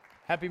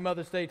Happy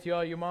Mother's Day to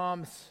all you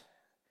moms.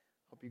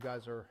 Hope you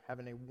guys are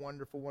having a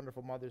wonderful,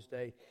 wonderful Mother's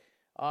Day.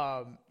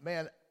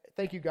 Man,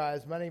 thank you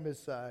guys. My name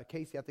is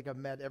Casey. I think I've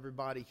met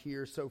everybody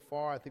here so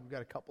far. I think we've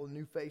got a couple of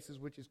new faces,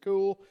 which is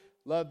cool.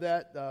 Love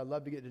that.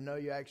 Love to get to know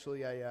you.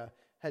 Actually, I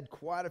had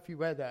quite a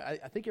few. I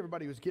think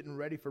everybody was getting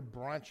ready for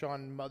brunch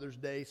on Mother's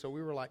Day, so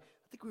we were like,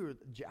 I don't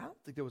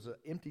think there was an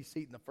empty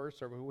seat in the first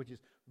service, which is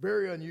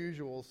very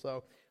unusual.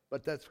 So,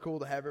 but that's cool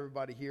to have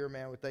everybody here,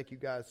 man. We thank you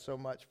guys so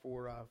much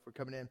for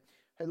coming in.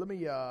 Hey, let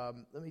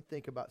me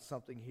think about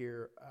something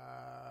here.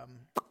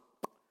 Let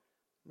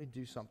me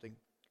do something.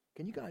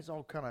 Can you guys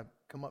all kind of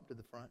come up to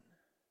the front?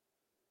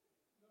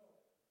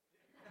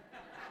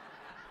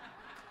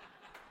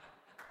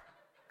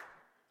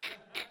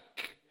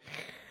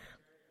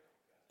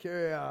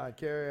 Carry on.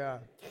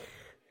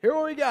 Here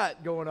what we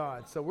got going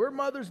on. So we're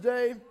Mother's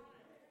Day.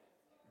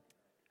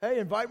 Hey,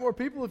 invite more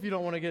people if you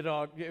don't want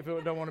to if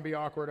you don't want to be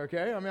awkward,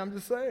 okay? I mean, I'm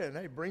just saying.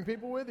 Hey, bring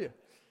people with you.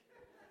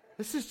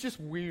 This is just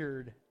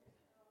weird.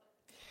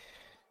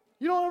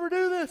 You don't ever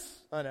do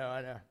this. I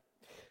know.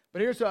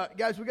 But here's,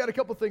 guys, we got a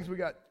couple things we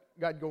got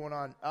going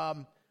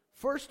on.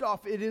 First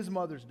off, it is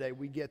Mother's Day.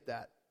 We get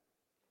that.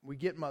 We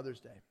get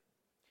Mother's Day.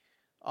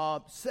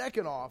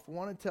 Second off, I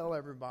want to tell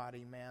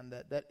everybody, man,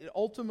 that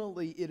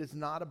ultimately it is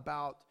not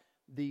about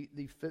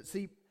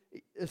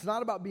it's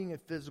not about being a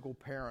physical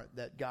parent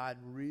that God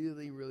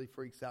really, really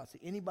freaks out. See,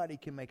 anybody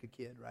can make a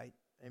kid, right?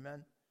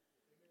 Amen?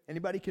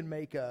 Anybody can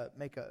make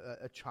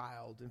a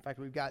child. In fact,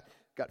 we've got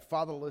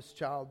fatherless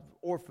child,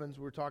 orphans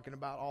we're talking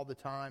about all the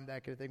time,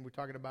 that kind of thing. We're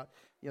talking about,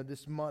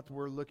 this month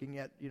we're looking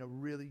at,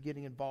 really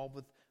getting involved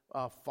with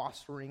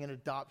fostering and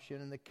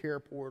adoption and the care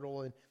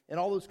portal and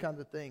all those kinds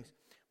of things.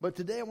 But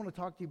today I want to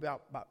talk to you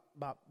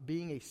about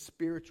being a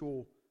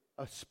spiritual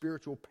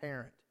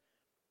parent.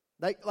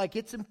 Like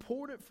it's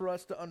important for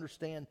us to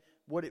understand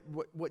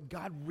what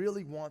God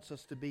really wants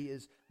us to be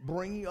is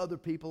bringing other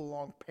people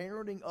along,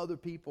 parenting other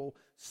people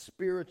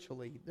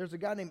spiritually. There's a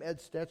guy named Ed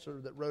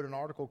Stetzer that wrote an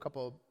article a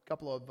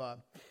couple of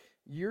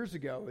years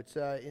ago.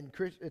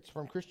 It's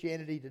from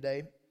Christianity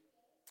Today,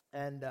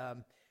 and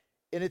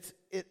it's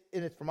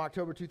from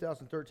October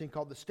 2013,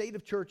 called "The State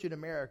of Church in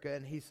America."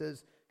 And he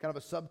says, kind of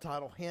a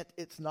subtitle, hint,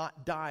 "It's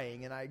not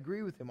dying." And I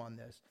agree with him on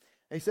this.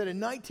 And he said in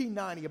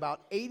 1990,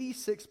 about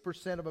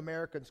 86% of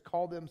Americans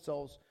call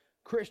themselves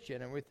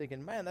Christian, and we're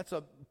thinking, man, that's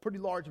a pretty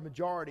large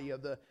majority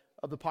of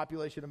the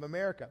population of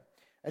America.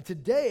 And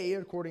today,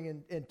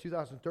 according in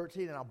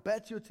 2013, and I'll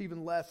bet you it's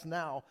even less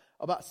now,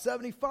 about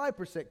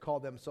 75% call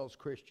themselves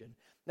Christian.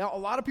 Now, a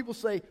lot of people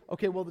say,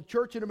 okay, well, the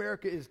church in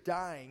America is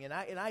dying, and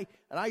I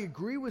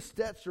agree with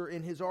Stetzer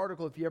in his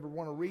article. If you ever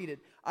want to read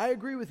it, I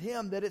agree with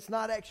him that it's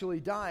not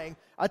actually dying.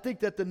 I think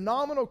that the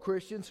nominal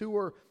Christians who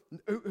were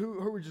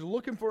just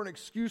looking for an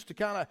excuse to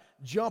kind of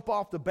jump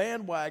off the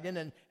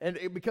bandwagon,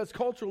 because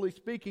culturally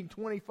speaking,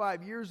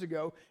 25 years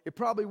ago, it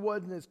probably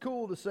wasn't as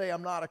cool to say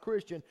I'm not a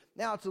Christian.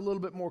 Now it's a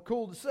little bit more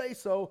cool to say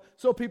so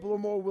people are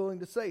more willing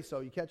to say so.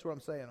 You catch what I'm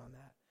saying on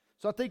that?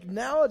 So I think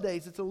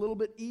nowadays it's a little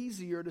bit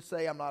easier to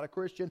say I'm not a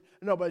Christian.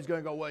 And nobody's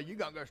going to go, well, you're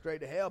going to go straight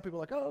to hell. People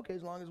are like, oh, okay,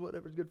 as long as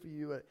whatever's good for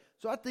you.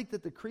 So I think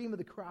that the cream of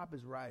the crop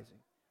is rising.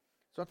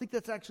 So I think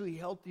that's actually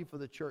healthy for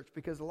the church,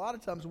 because a lot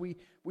of times we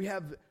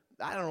have,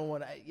 I don't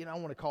want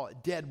to call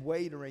it dead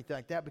weight or anything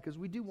like that, because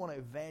we do want to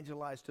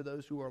evangelize to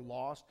those who are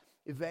lost,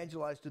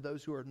 evangelize to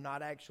those who are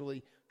not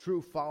actually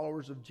true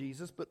followers of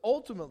Jesus. But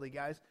ultimately,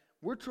 guys,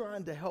 we're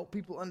trying to help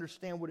people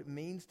understand what it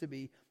means to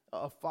be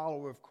a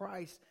follower of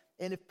Christ.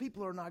 And if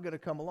people are not going to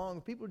come along,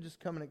 if people are just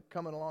coming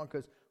along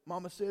because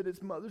Mama said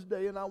it's Mother's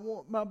Day and I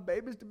want my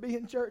babies to be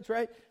in church,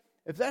 right?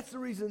 If that's the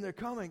reason they're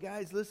coming,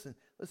 guys, listen.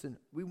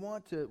 We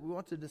want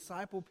to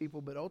disciple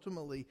people, but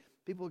ultimately,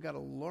 people have got to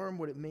learn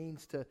what it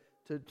means to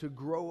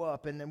grow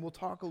up, and then we'll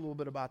talk a little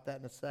bit about that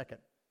in a second.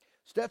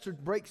 Stetzer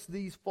breaks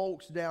these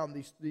folks down,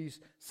 these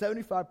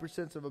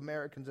 75% of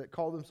Americans that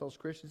call themselves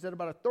Christians, that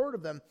about a third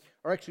of them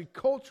are actually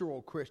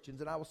cultural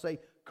Christians, and I will say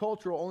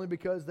cultural only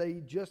because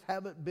they just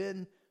haven't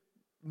been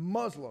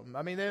Muslim.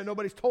 I mean,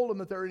 nobody's told them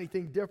that they're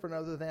anything different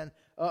other than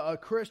a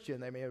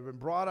Christian. They may have been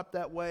brought up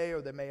that way,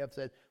 or they may have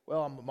said,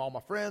 well, all my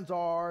friends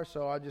are,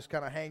 so I just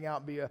kind of hang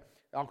out and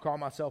I'll call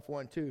myself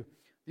one too.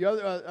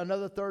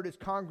 Another third is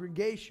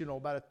congregational.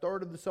 About a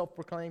third of the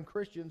self-proclaimed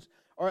Christians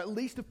are at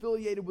least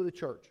affiliated with a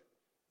church.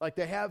 Like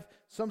they have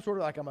some sort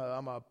of, like I'm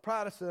a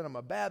Protestant, I'm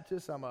a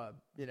Baptist, I'm a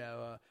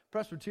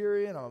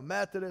Presbyterian, I'm a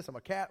Methodist, I'm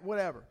a Catholic,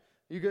 whatever.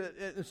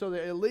 So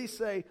they at least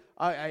say,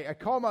 I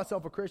call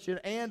myself a Christian,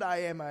 and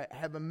I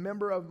have a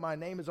member of my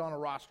name is on a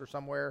roster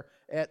somewhere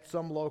at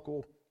some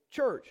local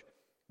church.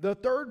 The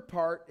third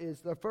part is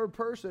the third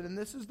person, and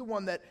this is the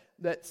one that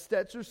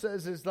Stetzer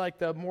says is like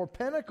the more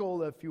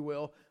pinnacle, if you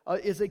will,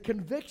 is a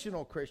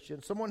convictional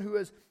Christian, someone who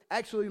is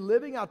actually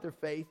living out their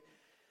faith.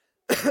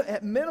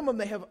 At minimum,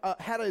 they have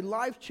had a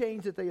life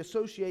change that they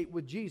associate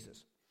with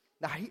Jesus.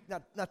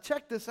 Now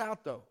check this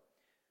out, though.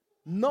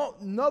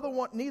 Neither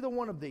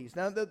one of these.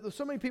 Now,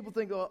 so many people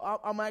think, oh,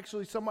 I'm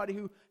actually somebody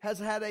who has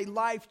had a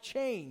life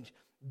change.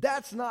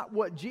 That's not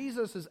what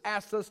Jesus has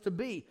asked us to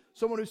be.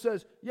 Someone who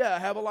says, yeah, I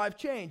have a life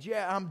change.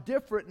 Yeah, I'm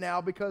different now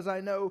because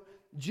I know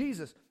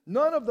Jesus.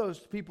 None of those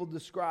people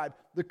describe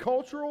the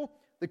cultural,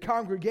 the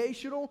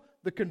congregational,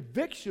 the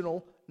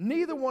convictional.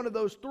 Neither one of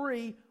those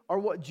three are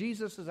what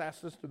Jesus has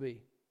asked us to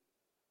be.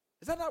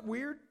 Is that not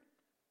weird?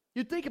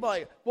 You think about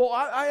it. Well,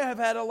 I have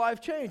had a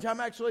life change. I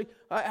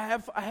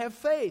have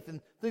faith and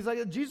things like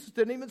that. Jesus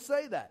didn't even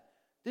say that.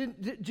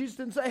 Jesus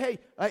didn't say,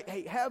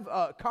 "Hey, have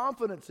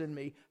confidence in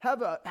me.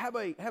 Have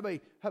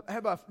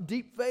a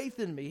deep faith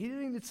in me." He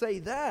didn't even say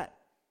that.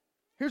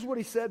 Here's what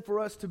he said for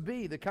us to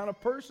be: the kind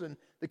of person,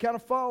 the kind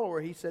of follower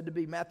he said to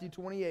be. Matthew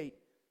 28,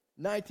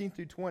 19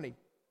 through 20.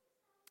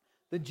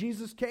 Then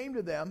Jesus came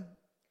to them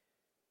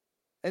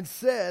and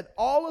said,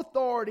 "All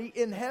authority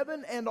in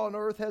heaven and on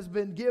earth has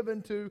been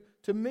given to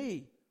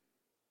me.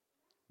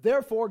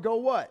 Therefore, go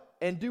what?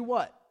 And do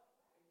what?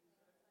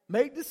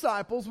 Make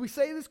disciples." We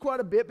say this quite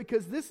a bit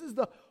because this is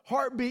the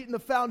heartbeat and the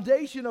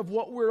foundation of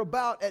what we're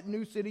about at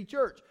New City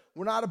Church.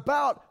 We're not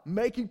about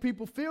making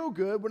people feel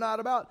good. We're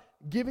not about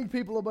giving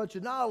people a bunch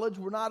of knowledge.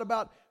 We're not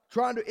about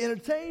trying to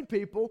entertain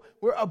people.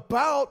 We're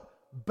about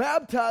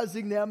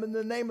baptizing them in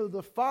the name of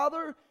the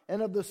Father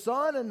and of the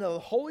Son and of the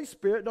Holy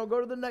Spirit. Don't go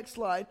to the next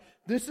slide.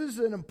 This is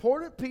an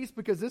important piece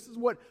because this is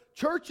what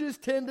churches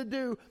tend to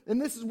do, and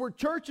this is where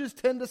churches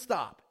tend to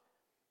stop.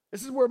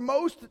 This is where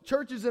most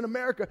churches in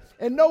America,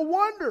 and no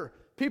wonder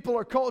people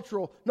are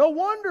cultural. No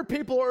wonder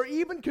people are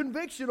even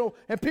convictional,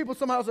 and people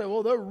somehow say,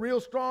 well, they're real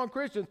strong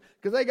Christians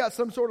because they got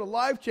some sort of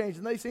life change,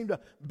 and they seem to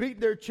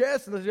beat their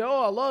chest, and they say,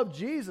 oh, I love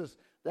Jesus,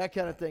 that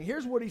kind of thing.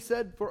 Here's what he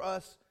said for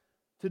us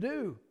to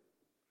do.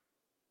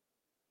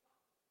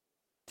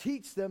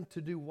 Teach them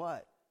to do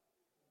what?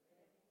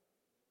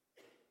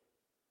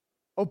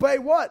 Obey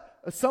what?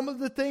 Some of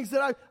the things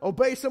that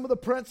obey some of the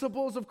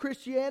principles of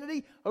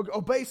Christianity,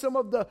 obey some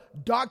of the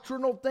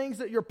doctrinal things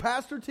that your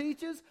pastor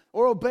teaches,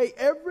 or obey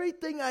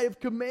everything I have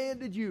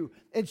commanded you.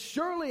 And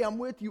surely I'm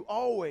with you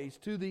always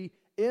to the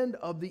end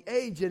of the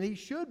age. And he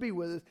should be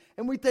with us.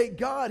 And we thank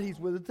God he's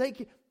with us.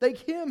 Thank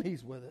him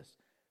he's with us.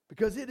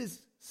 Because it is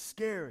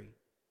scary.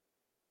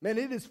 Man,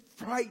 it is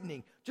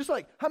frightening. Just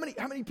like, how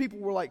many people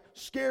were like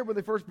scared when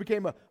they first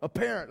became a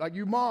parent? Like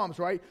you moms,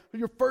 right?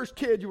 Your first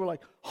kid, you were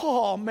like,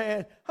 oh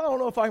man, I don't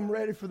know if I'm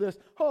ready for this.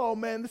 Oh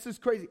man, this is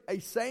crazy. A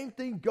same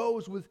thing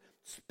goes with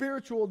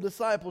spiritual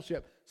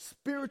discipleship,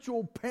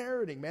 spiritual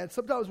parenting, man.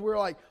 Sometimes we're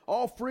like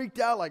all freaked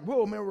out, like,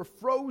 whoa, man, we're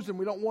frozen.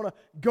 We don't want to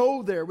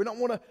go there. We don't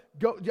want to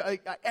go. I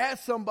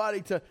ask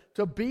somebody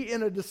to be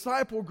in a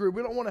disciple group.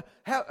 We don't want to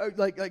have,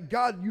 like,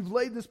 God, you've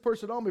laid this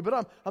person on me,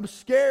 but I'm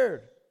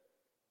scared.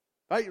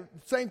 Right?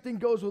 Same thing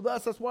goes with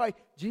us. That's why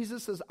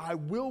Jesus says, I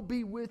will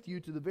be with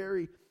you to the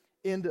very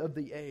end of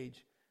the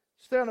age.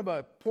 Just on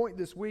a point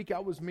this week, I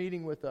was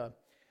meeting with a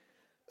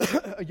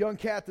young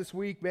cat this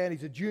week, man.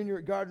 He's a junior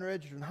at Gardner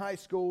Edgerton High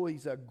School.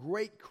 He's a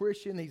great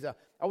Christian.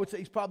 I would say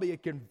he's probably a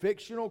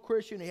convictional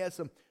Christian. He has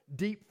some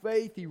deep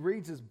faith. He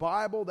reads his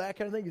Bible, that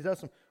kind of thing. He's done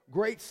some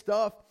great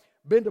stuff.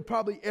 Been to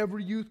probably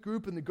every youth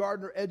group in the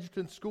Gardner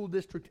Edgerton School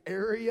District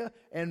area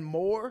and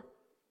more.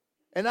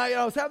 And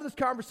I was having this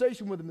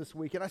conversation with him this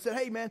week, and I said,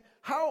 "Hey, man,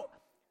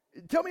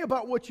 tell me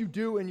about what you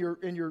do in your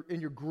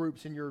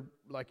groups, in your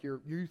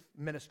youth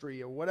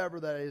ministry or whatever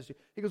that is."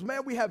 He goes,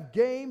 "Man, we have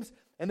games,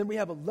 and then we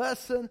have a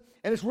lesson,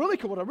 and it's really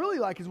cool. What I really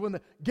like is when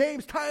the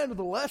games tie into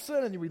the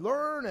lesson, and we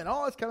learn and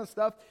all this kind of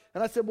stuff."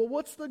 And I said, "Well,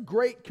 what's the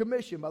Great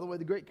Commission?" By the way,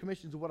 the Great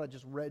Commission is what I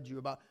just read you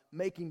about: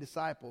 making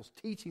disciples,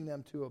 teaching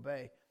them to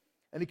obey.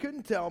 And he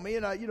couldn't tell me,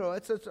 and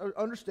it's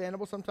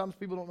understandable. Sometimes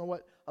people don't know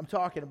what I'm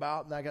talking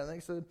about and that kind of thing.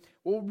 So,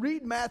 well,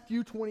 read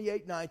Matthew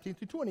 28, 19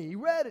 through 20. He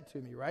read it to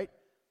me, right?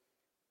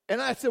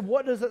 And I said,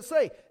 what does it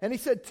say? And he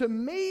said, to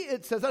me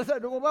it says, I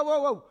said,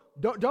 whoa.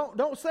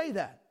 Don't say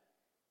that.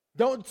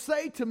 Don't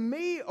say to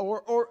me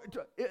or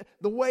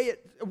the way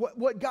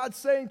what God's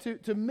saying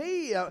to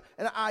me. And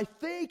I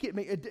think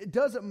it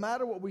doesn't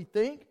matter what we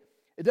think.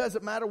 It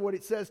doesn't matter what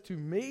it says to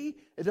me.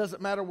 It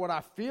doesn't matter what I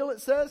feel it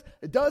says.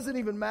 It doesn't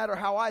even matter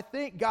how I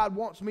think God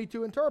wants me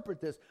to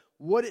interpret this.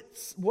 What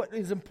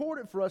is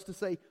important for us to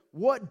say,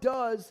 what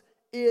does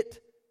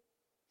it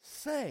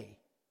say?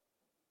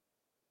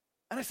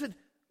 And I said,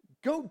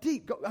 go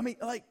deep.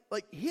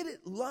 Hit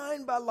it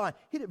line by line.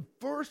 Hit it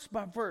verse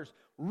by verse.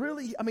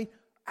 Really,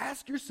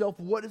 ask yourself,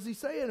 what is he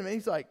saying to me?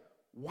 He's like,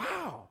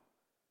 wow.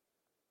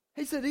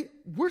 He said,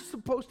 we're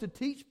supposed to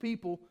teach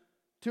people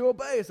to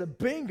obey. It's a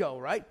bingo,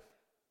 right?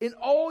 In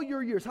all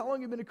your years, how long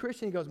have you been a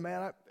Christian? He goes,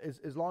 man,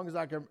 as long as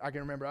I can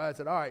remember. I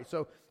said, all right,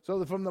 so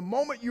from the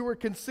moment you were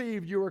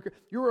conceived, you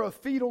were a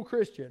fetal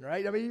Christian,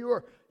 right?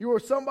 You were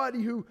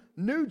somebody who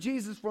knew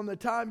Jesus from the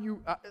time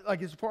you,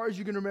 as far as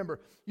you can remember.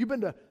 You've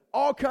been to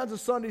all kinds of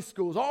Sunday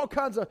schools, all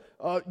kinds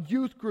of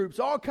youth groups,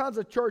 all kinds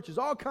of churches,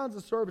 all kinds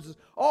of services,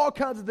 all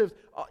kinds of this.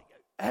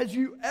 Has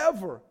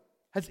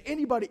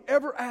anybody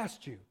ever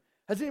asked you?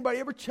 Has anybody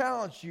ever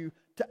challenged you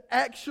to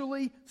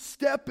actually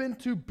step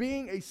into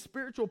being a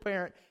spiritual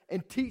parent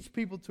and teach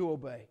people to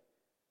obey?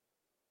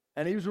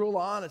 And he was real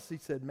honest. He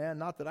said, man,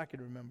 not that I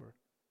can remember.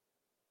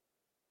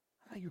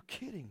 Oh, you're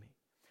kidding me.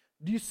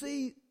 Do you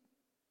see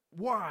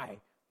why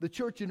the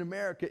church in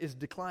America is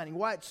declining?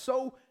 Why it's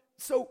so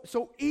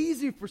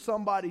easy for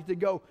somebody to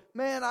go,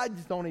 man, I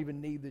just don't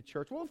even need the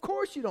church. Well, of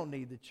course you don't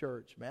need the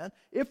church, man.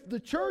 If the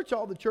church,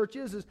 all the church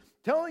is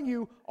telling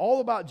you all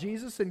about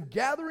Jesus and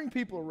gathering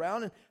people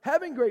around and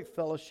having great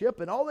fellowship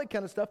and all that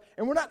kind of stuff,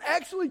 and we're not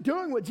actually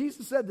doing what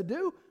Jesus said to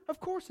do, of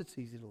course it's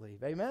easy to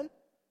leave. Amen?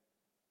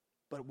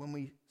 But when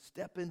we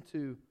step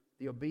into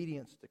the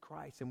obedience to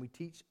Christ and we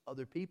teach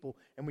other people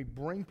and we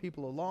bring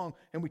people along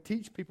and we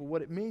teach people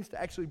what it means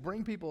to actually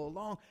bring people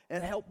along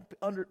and help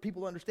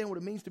people understand what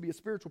it means to be a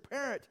spiritual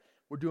parent,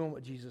 we're doing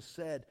what Jesus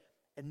said,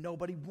 and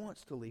nobody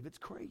wants to leave. It's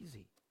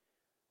crazy.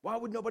 Why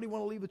would nobody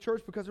want to leave the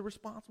church? Because they're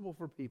responsible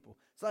for people.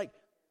 It's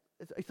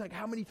like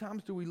how many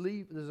times do we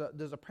leave?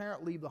 Does a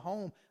parent leave the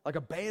home, like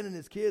abandon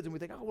his kids, and we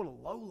think, oh, what a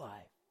low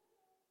life,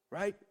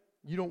 right?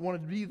 You don't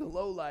want to be the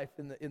low life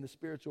in the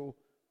spiritual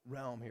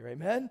realm here.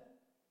 Amen?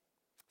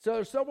 So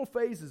there's several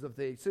phases of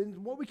these.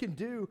 And what we can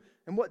do,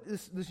 and what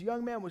this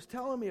young man was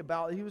telling me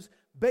about, he was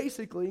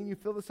basically, and you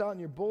fill this out in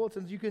your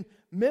bulletins, you can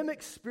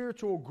mimic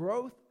spiritual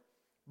growth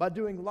by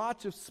doing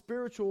lots of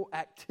spiritual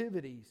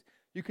activities.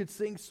 You could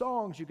sing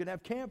songs, you can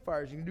have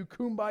campfires, you can do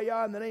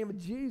kumbaya in the name of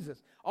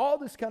Jesus. All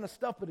this kind of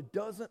stuff, but it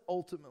doesn't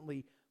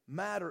ultimately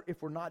matter if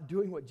we're not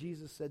doing what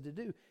Jesus said to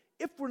do.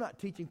 If we're not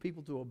teaching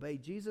people to obey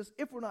Jesus,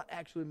 if we're not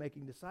actually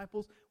making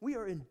disciples, we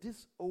are in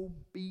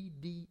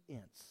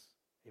disobedience.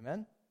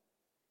 Amen?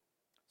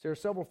 So there are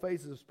several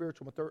phases of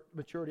spiritual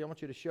maturity. I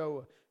want you to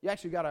show, you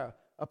actually got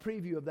a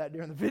preview of that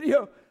during the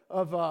video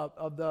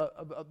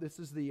of this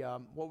is the,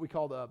 what we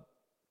call the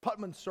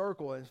Putman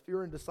Circle. And if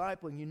you're in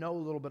discipling, you know a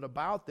little bit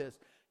about this.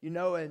 You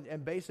know,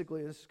 and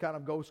basically this kind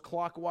of goes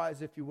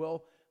clockwise, if you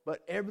will.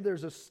 But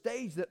there's a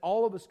stage that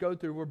all of us go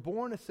through. We're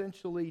born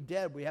essentially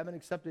dead. We haven't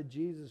accepted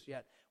Jesus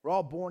yet. We're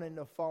all born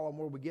into a fallen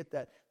world. We get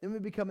that. Then we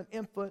become an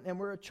infant, and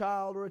we're a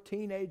child or a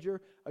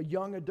teenager, a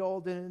young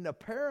adult, and a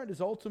parent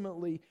is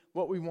ultimately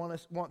what we want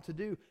to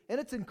do. And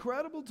it's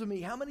incredible to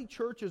me how many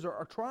churches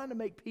are trying to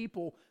make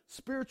people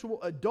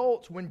spiritual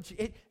adults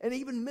and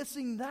even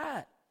missing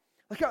that.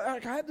 Like I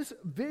have this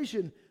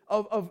vision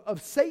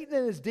of Satan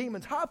and his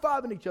demons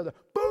high-fiving each other.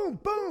 Boom,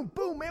 boom,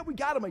 boom. Man, we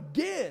got them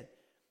again.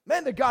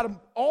 Man, they got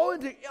them all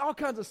into all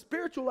kinds of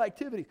spiritual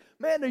activities.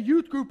 Man, the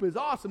youth group is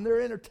awesome.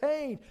 They're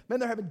entertained. Man,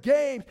 they're having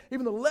games.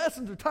 Even the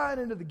lessons are tying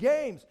into the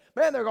games.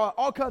 Man, they're got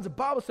all kinds of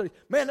Bible studies.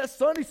 Man, that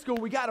Sunday school,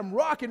 we got them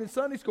rocking in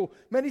Sunday school.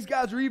 Man, these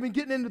guys are even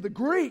getting into the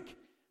Greek.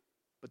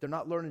 But they're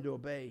not learning to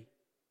obey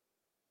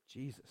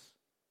Jesus.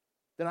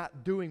 They're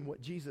not doing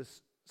what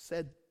Jesus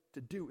said to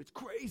do. It's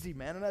crazy,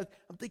 man. And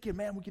I'm thinking,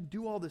 man, we can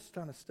do all this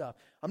kind of stuff.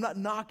 I'm not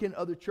knocking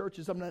other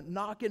churches. I'm not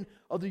knocking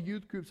other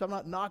youth groups. I'm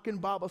not knocking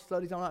Bible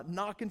studies. I'm not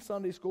knocking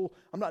Sunday school.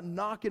 I'm not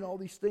knocking all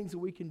these things that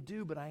we can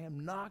do, but I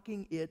am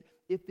knocking it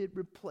if it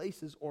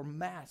replaces or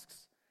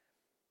masks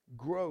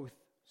growth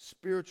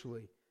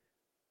spiritually,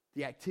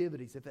 the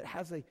activities, if it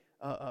has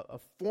a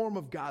form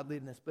of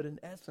godliness, but in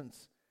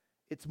essence,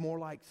 it's more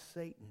like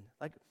Satan.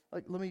 Like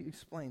let me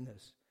explain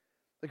this.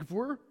 Like if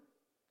we're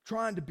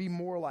trying to be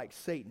more like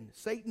Satan.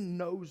 Satan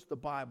knows the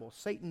Bible.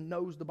 Satan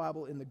knows the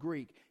Bible in the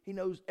Greek. He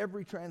knows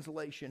every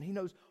translation. He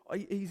knows,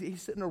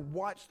 he's sitting there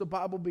watched the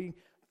Bible being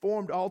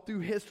formed all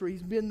through history.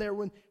 He's been there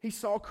when he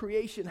saw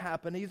creation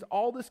happen. He's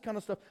all this kind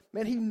of stuff.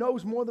 Man, he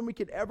knows more than we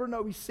could ever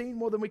know. He's seen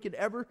more than we could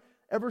ever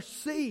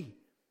see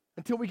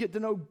until we get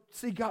to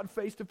see God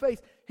face to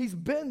face. He's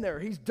been there.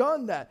 He's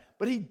done that.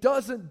 But he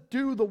doesn't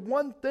do the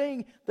one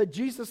thing that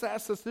Jesus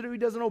asks us to do. He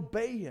doesn't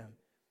obey him.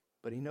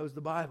 But he knows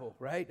the Bible,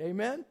 right?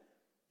 Amen?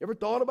 You ever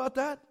thought about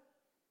that?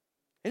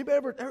 Anybody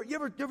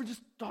ever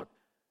just thought,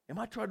 am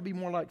I trying to be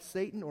more like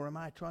Satan or am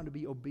I trying to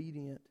be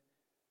obedient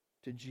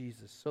to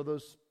Jesus? So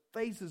those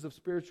phases of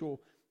spiritual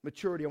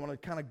maturity, I want to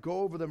kind of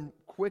go over them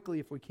quickly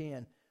if we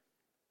can.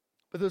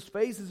 But those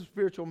phases of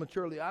spiritual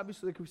maturity,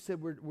 obviously, like we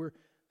said, we're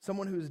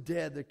someone who is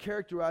dead. They're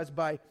characterized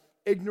by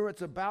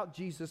ignorance about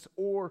Jesus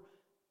or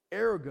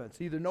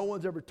arrogance. Either no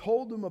one's ever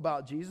told them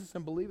about Jesus,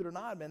 and believe it or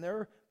not, man, there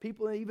are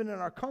people even in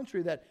our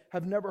country that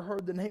have never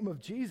heard the name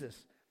of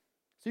Jesus.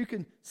 So you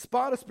can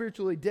spot a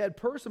spiritually dead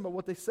person by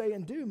what they say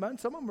and do. Man,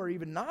 some of them are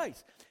even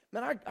nice.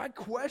 Man, I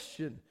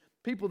question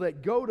people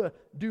that go to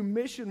do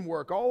mission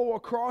work all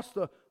across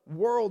the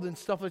world and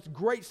stuff. It's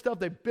great stuff.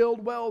 They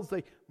build wells.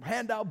 They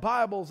hand out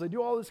Bibles. They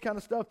do all this kind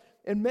of stuff.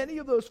 And many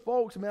of those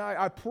folks, man,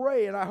 I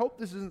pray, and I hope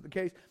this isn't the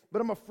case,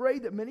 but I'm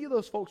afraid that many of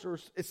those folks are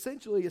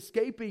essentially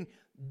escaping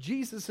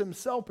Jesus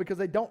himself because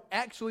they don't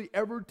actually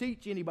ever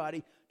teach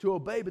anybody to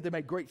obey, but they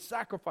make great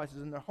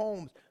sacrifices in their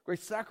homes,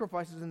 great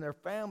sacrifices in their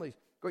families,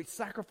 great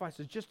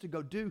sacrifices just to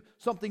go do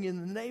something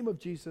in the name of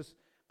Jesus.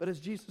 But as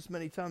Jesus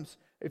many times,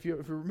 if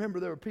you remember,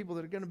 there were people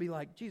that are going to be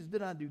like, Jesus,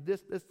 did I do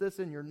this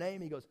in your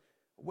name? He goes,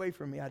 away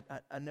from me,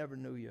 I never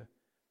knew you.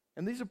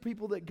 And these are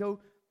people that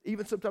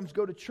even sometimes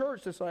go to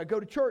church. They say, I go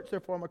to church,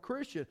 therefore I'm a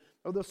Christian.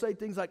 Or they'll say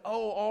things like,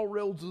 oh, all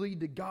roads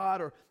lead to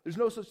God, or there's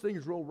no such thing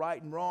as real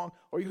right and wrong.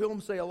 Or you hear them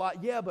say a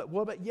lot, yeah, but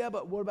what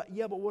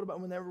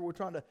about whenever we're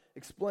trying to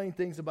explain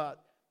things about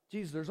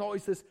Jesus. There's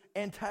always this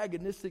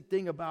antagonistic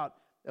thing about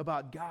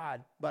about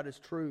God, about His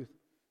truth.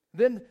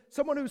 Then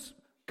someone who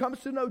comes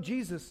to know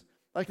Jesus,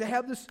 like they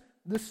have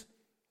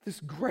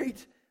this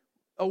great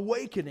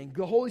awakening.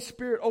 The Holy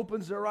Spirit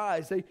opens their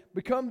eyes. They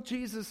become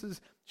Jesus'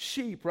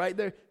 sheep, right?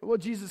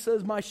 Jesus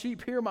says, my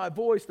sheep hear my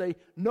voice. They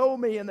know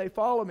me and they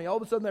follow me. All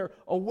of a sudden they're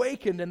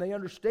awakened and they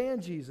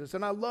understand Jesus.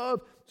 And I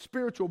love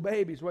spiritual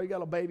babies. Well, you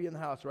got a baby in the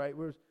house, right?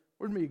 Where'd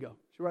Mia go?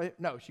 She right here?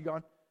 No, she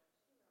gone?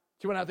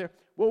 She went out there.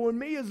 Well, when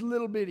Mia's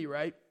little bitty,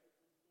 right?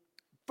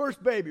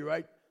 First baby,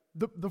 right?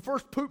 The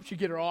first poops you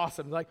get are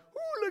awesome. Like,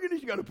 ooh, look at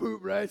this, you got a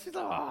poop, right? She's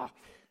like,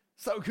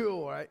 so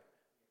cool, right?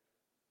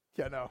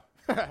 Yeah, no.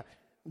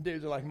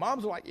 Dudes are like,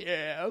 moms are like,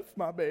 yeah, that's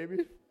my baby.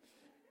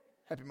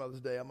 Happy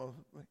Mother's Day.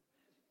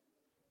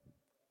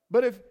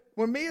 But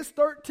when Mia's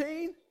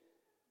 13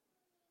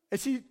 and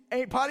she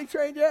ain't potty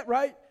trained yet,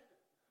 right?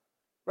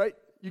 Right?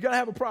 You're going to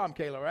have a problem,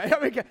 Kayla, right? I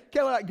mean,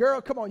 Kayla, like,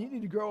 girl, come on, you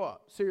need to grow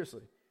up.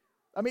 Seriously.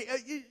 I mean,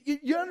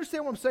 you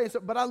understand what I'm saying?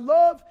 But I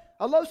love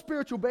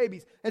spiritual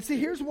babies. And see,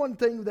 here's one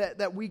thing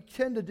that we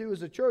tend to do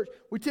as a church.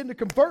 We tend to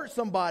convert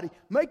somebody,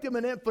 make them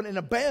an infant, and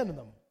abandon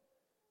them.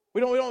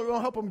 We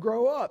don't help them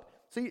grow up.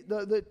 See,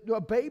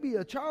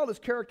 a child is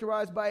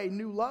characterized by a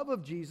new love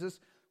of Jesus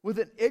with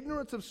an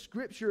ignorance of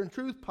Scripture and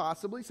truth,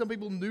 possibly. Some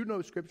people do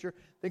know Scripture,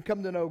 then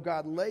come to know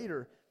God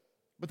later.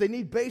 But they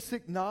need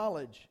basic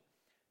knowledge.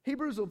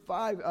 Hebrews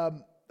 5,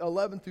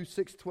 11 through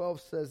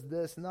 6:12 says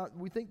this.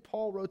 We think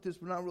Paul wrote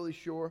this, we're not really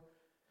sure.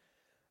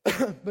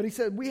 But he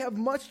said, we have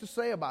much to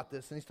say about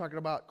this. And he's talking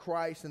about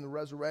Christ and the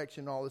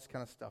resurrection and all this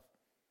kind of stuff.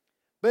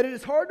 But it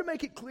is hard to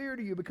make it clear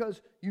to you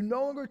because you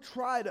no longer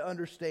try to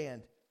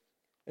understand.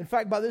 In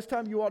fact, by this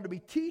time you ought to be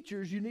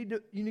teachers. You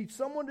need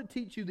someone to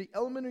teach you the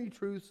elementary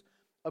truths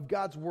of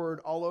God's Word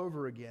all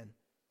over again.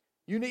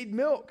 You need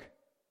milk,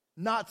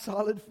 not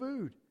solid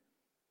food.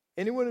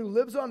 Anyone who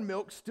lives on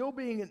milk, still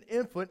being an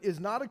infant, is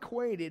not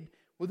acquainted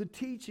with the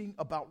teaching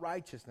about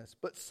righteousness.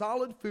 But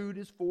solid food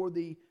is for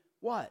the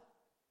what?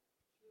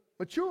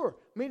 Mature.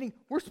 Meaning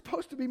we're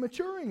supposed to be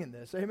maturing in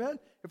this. Amen?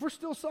 If we're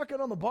still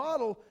sucking on the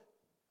bottle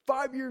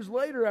 5 years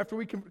later after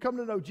we come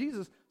to know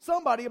Jesus,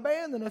 somebody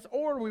abandoned us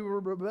or we were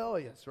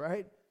rebellious,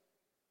 right?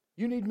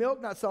 You need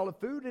milk, not solid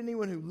food.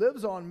 Anyone who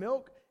lives on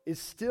milk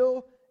is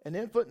still an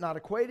infant, not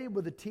acquainted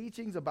with the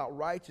teachings about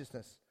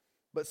righteousness.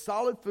 But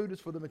solid food is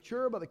for the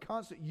mature by the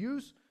constant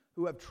use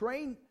who have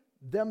trained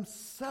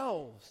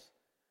themselves.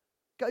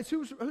 Guys,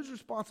 whose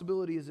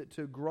responsibility is it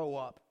to grow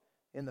up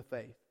in the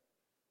faith?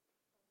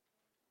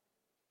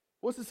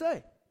 What's it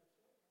say?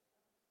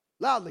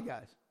 Loudly,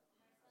 guys.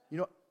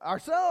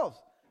 Ourselves.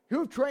 Who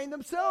have trained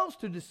themselves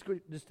to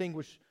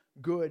distinguish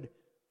good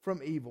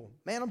from evil.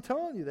 Man, I'm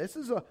telling you, this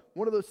is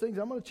one of those things.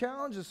 I'm going to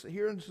challenge us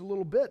here in just a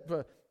little bit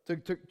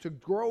to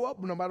grow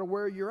up no matter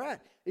where you're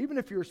at. Even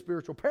if you're a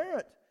spiritual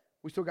parent,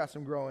 we still got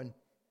some growing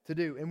to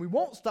do. And we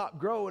won't stop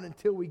growing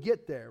until we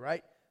get there,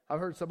 right? I've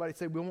heard somebody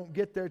say we won't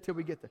get there till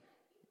we get there.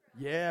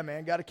 Yeah,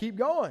 man, got to keep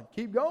going.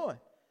 Keep going.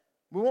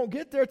 We won't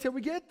get there till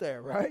we get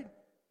there, right?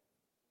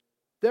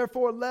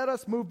 Therefore, let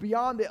us move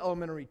beyond the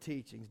elementary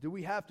teachings. Do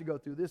we have to go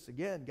through this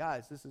again?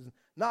 Guys, this is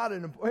not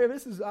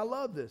I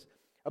love this.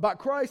 About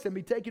Christ and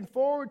be taken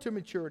forward to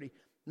maturity,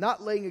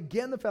 not laying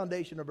again the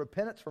foundation of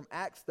repentance from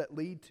acts that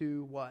lead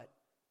to what?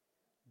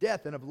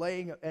 Death, and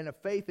of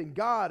faith in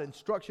God,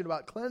 instruction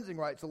about cleansing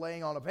rites, the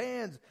laying on of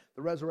hands,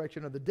 the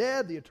resurrection of the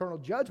dead, the eternal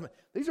judgment.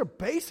 These are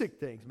basic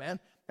things, man.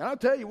 And I'll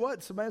tell you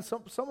what, some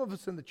of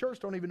us in the church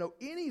don't even know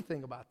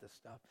anything about this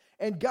stuff.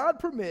 And God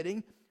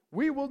permitting,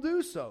 we will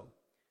do so.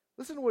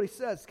 Listen to what he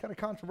says. It's kind of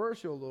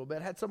controversial a little bit.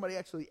 I had somebody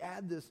actually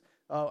add this.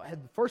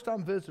 Had the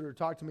first-time visitor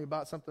talk to me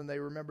about something they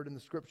remembered in the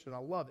Scripture, and I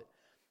love it.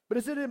 But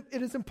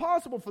it is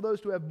impossible for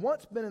those who have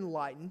once been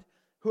enlightened,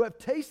 who have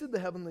tasted the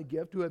heavenly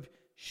gift, who have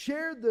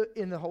shared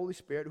in the Holy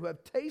Spirit, who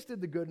have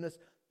tasted the goodness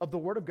of the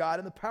Word of God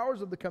and the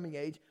powers of the coming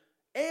age,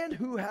 and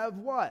who have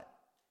what?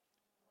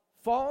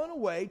 Fallen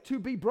away, to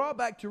be brought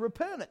back to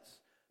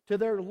repentance. To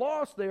their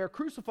loss, they are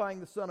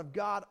crucifying the Son of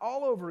God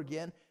all over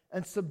again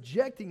and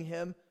subjecting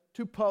him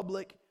to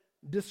public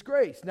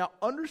disgrace. Now,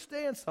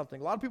 understand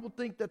something. A lot of people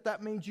think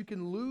that means you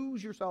can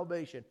lose your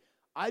salvation.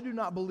 I do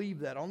not believe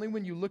that. Only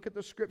when you look at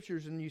the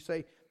Scriptures and you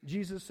say,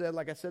 Jesus said,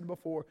 like I said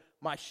before,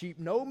 my sheep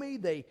know me,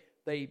 they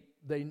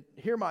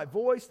hear my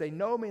voice, they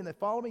know me, and they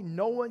follow me.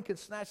 No one can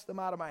snatch them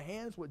out of my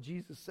hands, what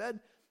Jesus said.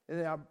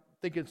 And I'm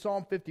thinking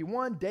Psalm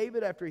 51,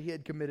 David, after he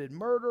had committed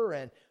murder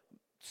and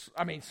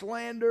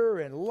slander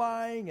and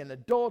lying and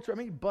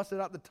adultery. He busted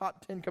out the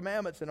top 10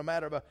 commandments in a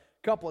matter of a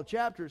couple of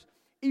chapters.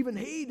 Even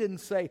he didn't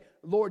say,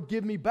 Lord,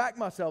 give me back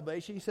my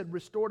salvation. He said,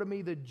 restore to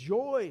me the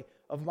joy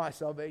of my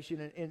salvation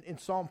in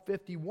Psalm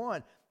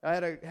 51. I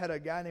had a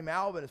guy named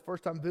Alvin, his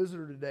first-time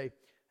visitor today,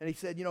 and he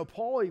said,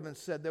 Paul even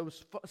said there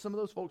was some of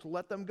those folks,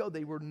 let them go.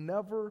 They were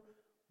never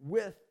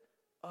with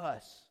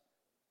us.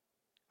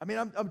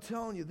 I'm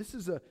telling you, this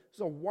is a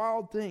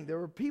wild thing.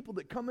 There are people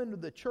that come into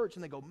the church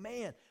and they go,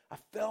 man, I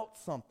felt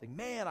something.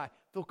 Man, I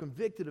feel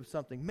convicted of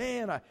something.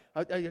 Man, I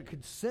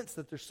could sense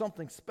that there's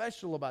something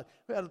special about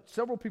it. I had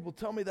several people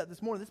tell me that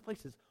this morning. This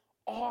place is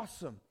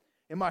awesome.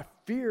 And my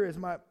fear is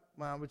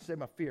I would say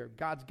my fear.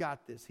 God's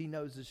got this. He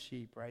knows his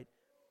sheep, right?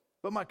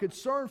 But my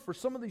concern for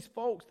some of these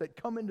folks that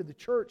come into the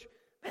church,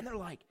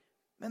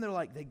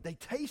 they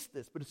taste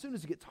this, but as soon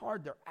as it gets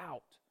hard, they're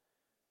out,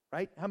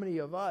 right? How many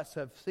of us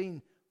have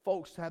seen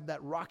folks have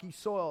that rocky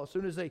soil? As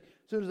soon as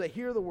they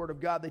hear the word of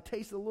God, they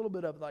taste a little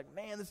bit of it, like,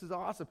 man, this is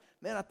awesome.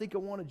 Man, I think I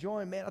want to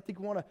join. Man, I think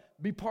I want to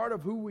be part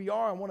of who we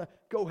are. I want to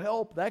go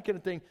help, that kind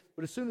of thing.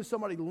 But as soon as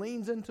somebody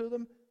leans into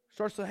them,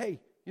 starts to, hey,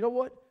 you know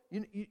what?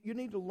 You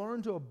need to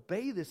learn to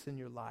obey this in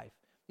your life.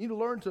 You need to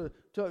learn to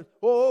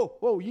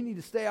whoa, you need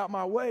to stay out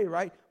my way,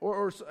 right?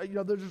 Or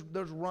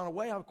there's run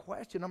away. I'll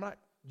question. I'm not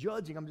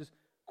judging. I'm just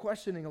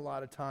questioning a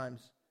lot of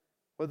times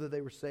whether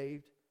they were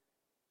saved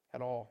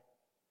at all.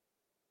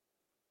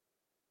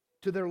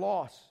 To their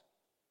loss,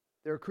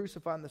 they're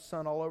crucifying the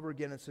Son all over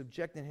again and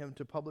subjecting him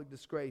to public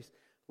disgrace.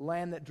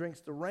 Land that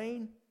drinks the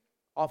rain,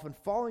 often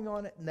falling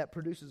on it, and that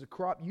produces a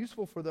crop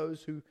useful for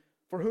those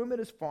for whom it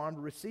is farmed,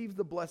 receives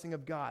the blessing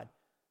of God.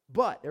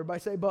 But, everybody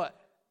say but.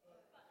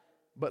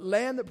 But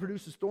land that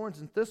produces thorns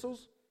and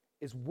thistles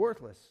is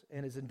worthless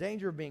and is in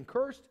danger of being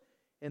cursed.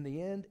 In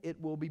the end,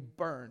 it will be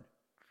burned.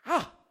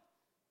 Let's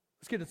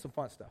get into some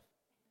fun stuff.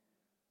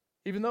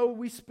 Even though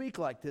we speak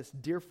like this,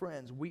 dear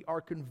friends, we are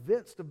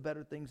convinced of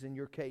better things in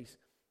your case.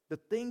 The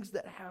things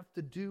that have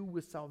to do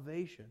with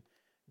salvation.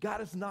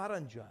 God is not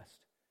unjust.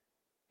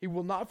 He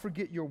will not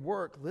forget your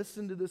work.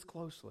 Listen to this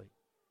closely.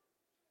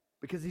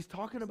 Because he's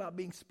talking about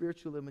being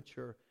spiritually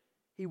immature.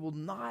 He will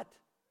not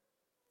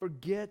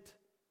forget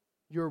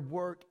your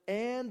work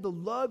and the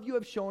love you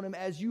have shown him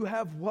as you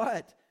have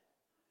what?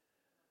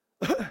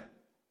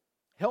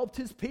 Helped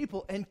his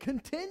people and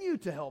continue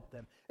to help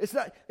them. It's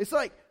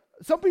like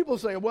some people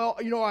say, well,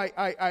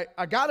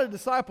 I got a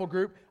disciple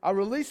group. I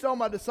released all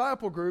my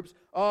disciple groups.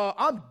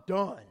 I'm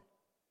done.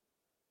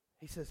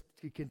 He says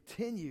to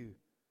continue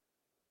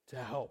to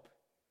help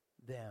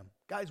them.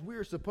 Guys, we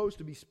are supposed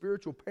to be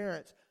spiritual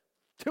parents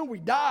till we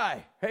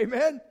die.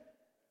 Amen?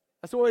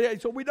 So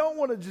we don't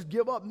want to just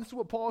give up. And this is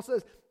what Paul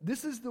says.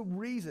 This is the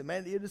reason,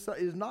 man. It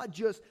is not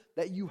just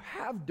that you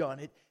have done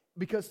it,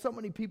 because so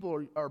many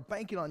people are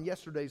banking on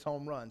yesterday's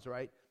home runs,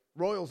 right?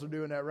 Royals are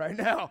doing that right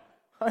now.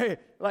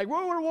 Like,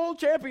 well, we're world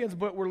champions,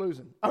 but we're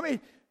losing. I mean,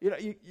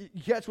 you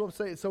catch what I'm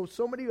saying?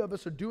 So many of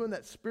us are doing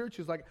that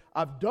spiritually. It's like,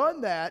 I've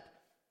done that,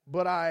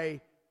 but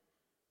I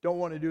don't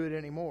want to do it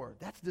anymore.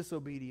 That's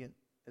disobedient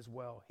as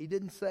well. He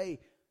didn't say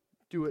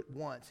do it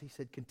once. He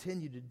said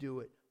continue to do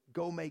it.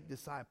 Go make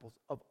disciples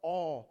of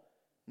all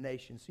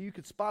nations. So you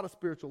could spot a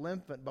spiritual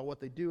infant by what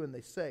they do and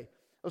they say.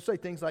 They'll say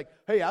things like,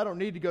 hey, I don't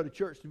need to go to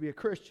church to be a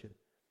Christian.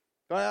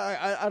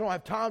 I don't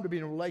have time to be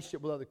in a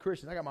relationship with other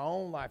Christians. I got my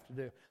own life to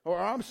do. Or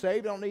I'm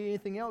saved. I don't need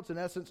anything else. In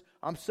essence,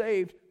 I'm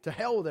saved to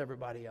hell with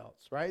everybody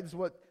else, right? This is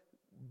what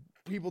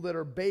people that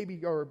are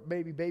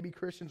maybe baby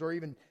Christians or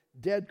even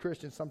dead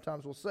Christians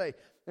sometimes will say.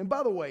 And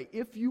by the way,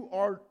 if you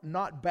are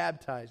not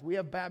baptized, we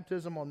have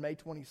baptism on May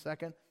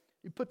 22nd.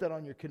 You put that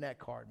on your Connect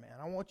card, man.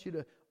 I want you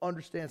to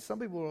understand. Some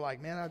people are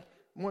like, man,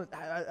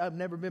 I've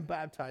never been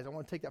baptized. I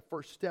want to take that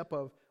first step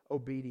of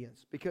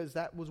obedience, because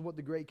that was what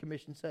the Great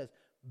Commission says.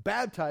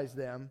 Baptize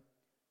them,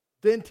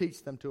 then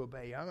teach them to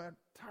obey. I'm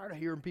tired of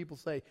hearing people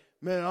say,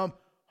 man,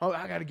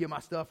 I got to get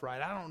my stuff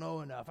right. I don't know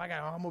enough. I'm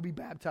going to be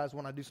baptized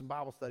when I do some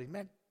Bible study.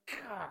 Man,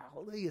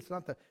 golly,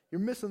 you're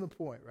missing the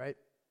point, right?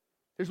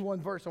 Here's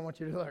one verse I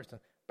want you to learn.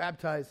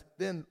 Baptize,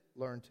 then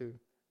learn to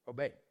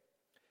obey.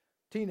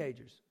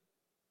 Teenagers.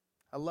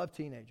 I love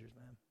teenagers,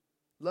 man.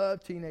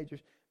 Love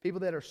teenagers. People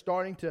that are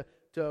starting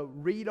to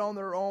read on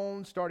their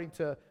own, starting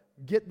to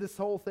get this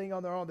whole thing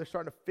on their own. They're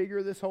starting to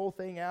figure this whole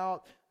thing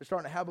out. They're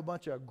starting to have a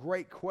bunch of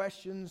great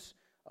questions.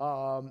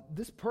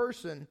 This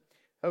person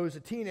who is a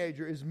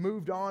teenager is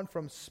moved on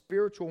from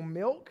spiritual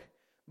milk,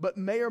 but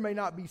may or may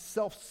not be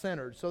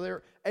self-centered. So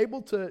they're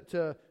able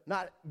to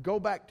not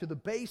go back to the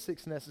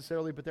basics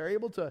necessarily, but they're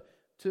able to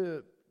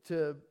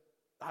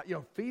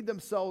feed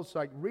themselves,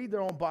 like read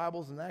their own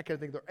Bibles and that kind of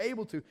thing. They're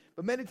able to,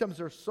 but many times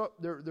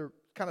they're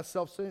kind of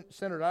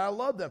self-centered. I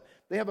love them.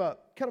 They have a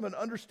kind of an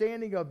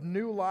understanding of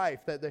new life,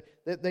 that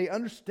they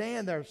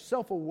understand. They're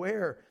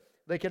self-aware.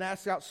 They can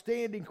ask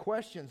outstanding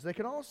questions. They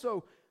can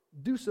also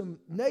do some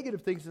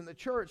negative things in the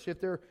church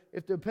if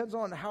it depends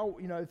on how,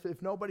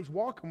 if nobody's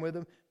walking with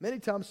them. Many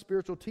times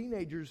spiritual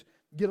teenagers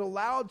get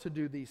allowed to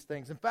do these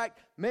things. In fact,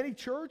 many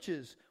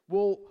churches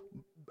will,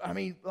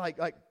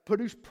 like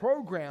produce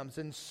programs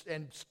and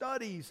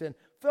studies and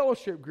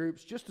fellowship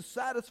groups just to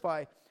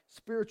satisfy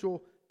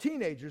spiritual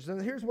teenagers.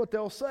 And here's what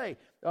they'll say.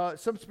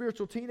 Some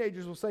spiritual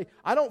teenagers will say,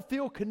 I don't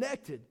feel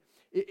connected.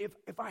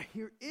 If I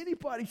hear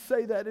anybody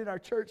say that in our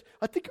church,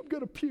 I think I'm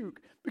going to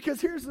puke.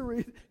 Because here's the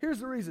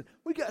reason.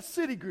 We got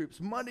city groups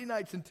Monday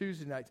nights and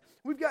Tuesday nights.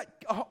 We've got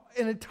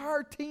an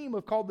entire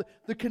team called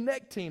the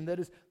Connect team that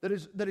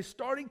is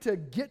starting to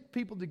get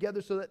people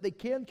together so that they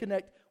can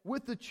connect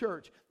with the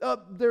church.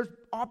 There's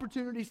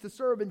opportunities to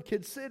serve in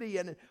Kid City,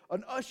 and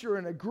an usher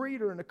and a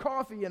greeter and a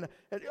coffee and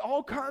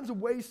all kinds of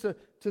ways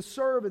to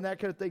serve and that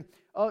kind of thing.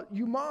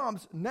 you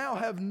moms now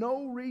have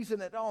no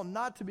reason at all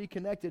not to be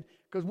connected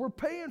because we're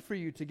paying for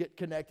you to get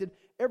connected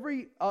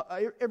every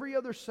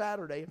other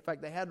Saturday. In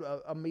fact, they had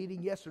a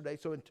meeting yesterday.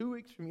 So in 2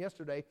 weeks from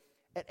yesterday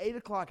at 8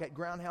 o'clock at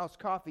Ground House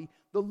Coffee,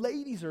 the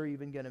ladies are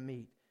even going to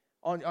meet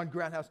on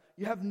Ground House.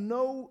 You have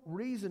no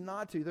reason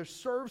not to. There's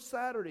Serve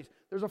Saturdays.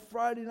 There's a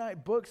Friday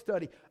night book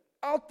study.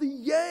 Out the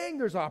yang,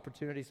 there's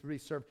opportunities to be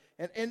served.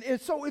 And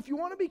so if you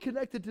want to be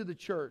connected to the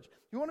church,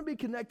 you want to be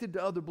connected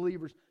to other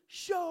believers,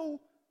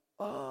 show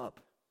up.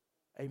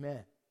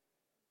 Amen.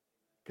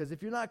 Because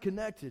if you're not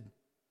connected,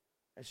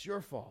 it's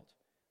your fault.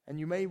 And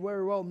you may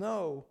very well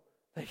know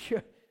that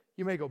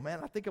you may go,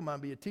 man, I think I'm going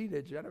to be a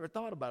teenager. I never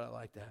thought about it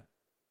like that.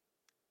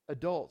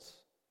 Adults.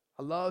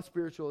 I love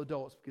spiritual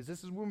adults because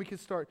this is when we can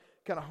start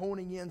kind of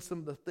honing in some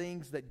of the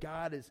things that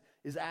God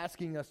is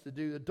asking us to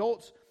do.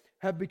 Adults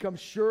have become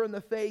sure in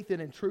the faith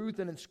and in truth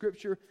and in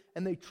Scripture,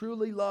 and they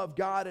truly love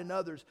God and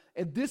others.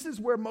 And this is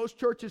where most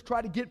churches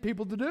try to get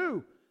people to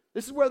do.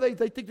 This is where they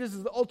think this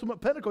is the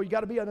ultimate pinnacle. You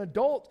got to be an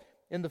adult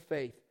in the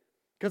faith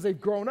because they've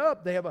grown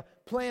up. They have a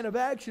plan of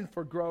action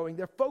for growing.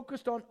 They're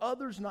focused on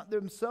others, not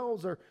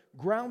themselves. They're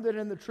grounded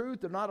in the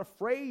truth. They're not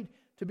afraid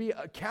to be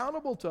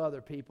accountable to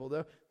other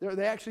people.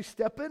 They actually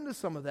step into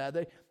some of that.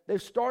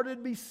 They've started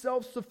to be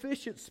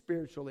self-sufficient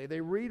spiritually.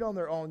 They read on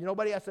their own.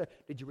 Nobody has to,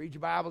 did you read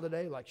your Bible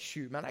today? Like,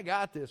 shoot, man, I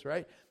got this,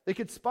 right? They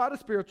could spot a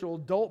spiritual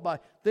adult by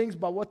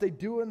what they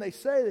do and they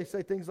say. They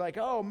say things like,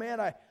 oh,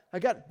 man,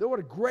 what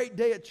a great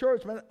day at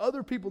church, man.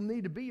 Other people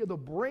need to be here. They'll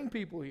bring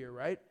people here,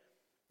 right?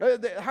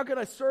 How can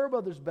I serve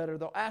others better?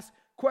 They'll ask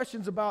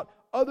questions about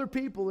other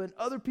people and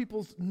other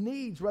people's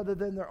needs rather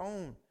than their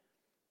own.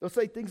 They'll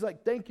say things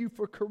like, thank you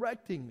for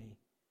correcting me.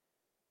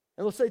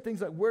 And they'll say things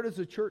like, where does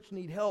the church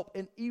need help?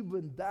 And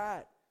even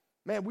that,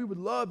 man, we would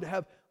love to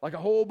have like a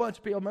whole bunch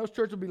of people. Most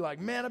churches would be like,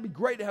 man, it'd be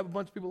great to have a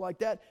bunch of people like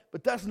that.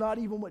 But that's not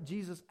even what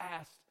Jesus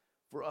asked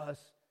for us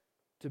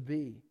to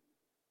be.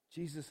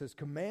 Jesus has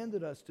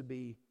commanded us to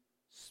be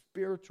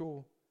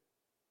spiritual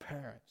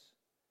parents.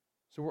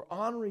 So we're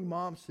honoring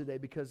moms today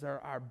because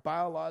they're our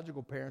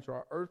biological parents or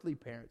our earthly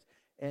parents.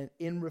 And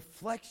in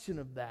reflection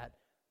of that,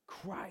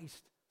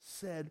 Christ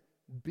said,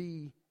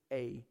 be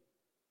a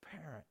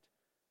parent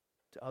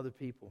to other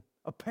people.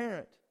 A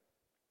parent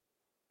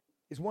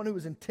is one who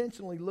is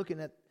intentionally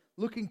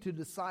looking to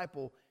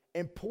disciple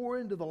and pour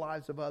into the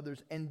lives of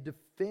others and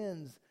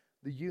defends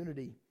the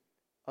unity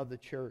of the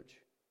church.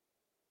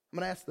 I'm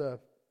going to ask the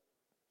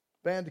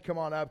band to come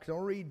on up because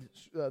I'll read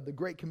the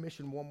Great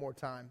Commission one more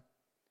time.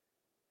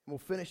 We'll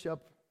finish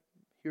up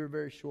here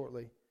very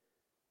shortly.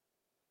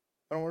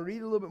 But I want to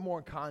read a little bit more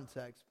in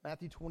context.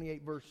 Matthew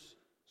 28,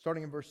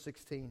 starting in verse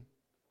 16.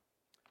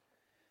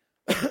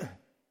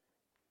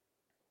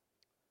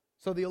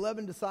 So the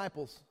 11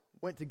 disciples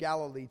went to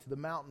Galilee, to the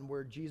mountain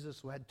where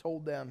Jesus had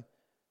told them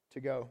to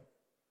go.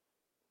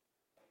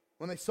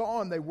 When they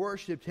saw him, they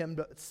worshipped him,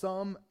 but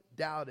some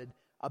doubted.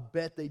 I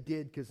bet they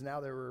did because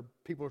now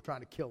people were trying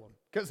to kill him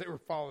because they were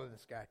following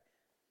this guy.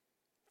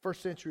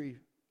 First century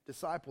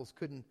disciples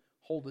couldn't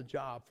hold a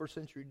job. First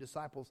century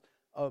disciples,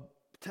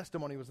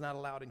 testimony was not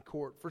allowed in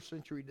court. First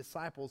century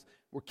disciples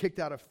were kicked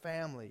out of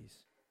families.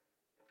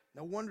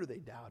 No wonder they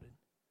doubted.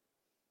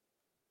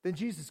 Then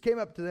Jesus came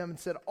up to them and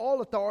said, all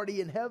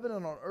authority in heaven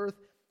and on earth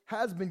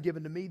has been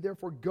given to me.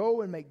 Therefore,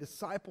 go and make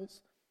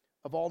disciples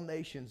of all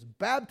nations,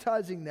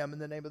 baptizing them in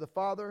the name of the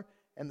Father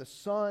and the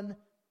Son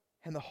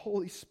and the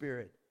Holy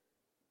Spirit,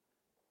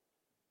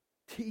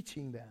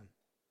 teaching them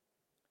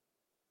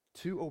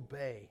to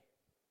obey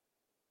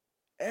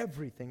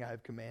everything I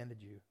have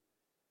commanded you.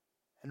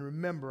 And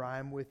remember, I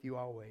am with you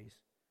always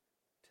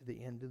to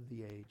the end of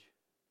the age.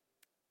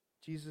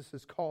 Jesus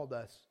has called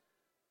us,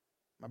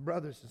 my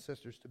brothers and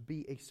sisters, to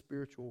be a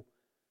spiritual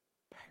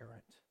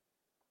parent.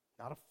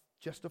 Not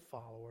just a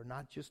follower,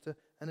 not just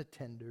an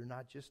attender,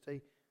 not just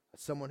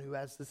someone who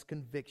has this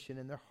conviction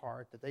in their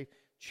heart that they've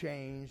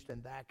changed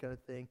and that kind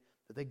of thing,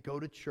 that they go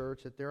to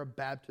church, that they're a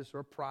Baptist or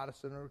a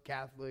Protestant or a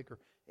Catholic or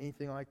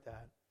anything like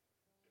that.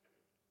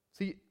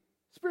 See,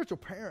 spiritual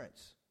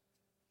parents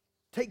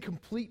take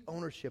complete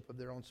ownership of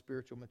their own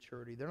spiritual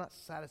maturity. They're not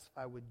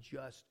satisfied with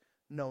just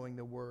knowing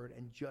the word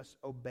and just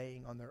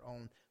obeying on their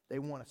own. They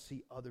want to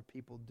see other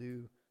people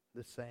do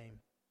the same.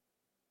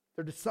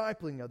 They're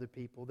discipling other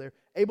people. They're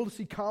able to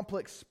see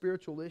complex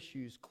spiritual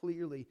issues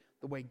clearly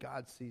the way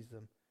God sees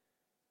them.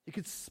 You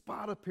can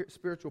spot a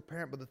spiritual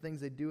parent by the things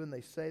they do and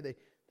they say.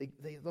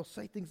 They'll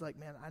say things like,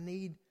 man,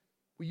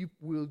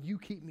 will you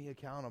keep me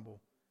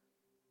accountable?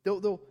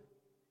 They'll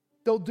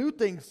do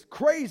things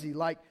crazy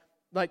like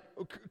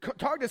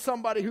talk to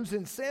somebody who's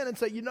in sin and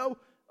say,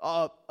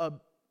 have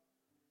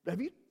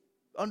you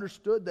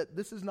understood that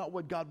this is not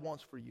what God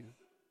wants for you?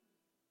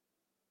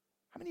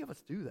 How many of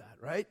us do that,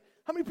 right?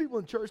 How many people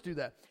in church do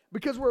that?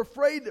 Because we're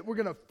afraid that we're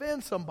going to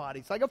offend somebody.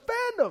 It's like,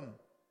 offend them.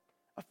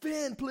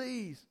 Offend,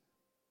 please.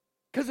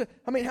 Because,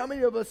 how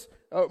many of us,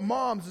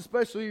 moms,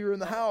 especially you're in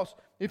the house,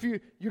 if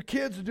your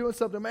kids are doing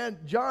something, man,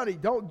 Johnny,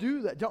 don't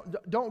do that.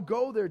 Don't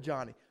go there,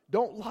 Johnny.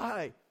 Don't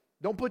lie.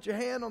 Don't put your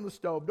hand on the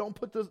stove. Don't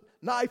put the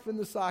knife in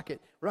the socket,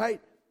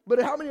 right?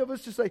 But how many of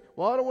us just say,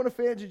 well, I don't want to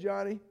offend you,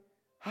 Johnny.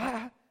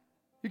 Hi,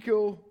 you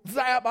cool.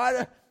 Zap,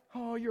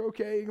 oh, you're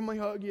okay. Let me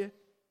hug you.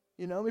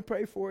 Let me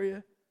pray for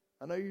you.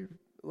 I know you're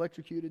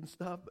electrocuted and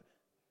stuff, but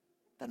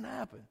it doesn't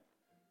happen.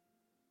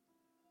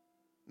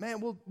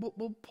 Man,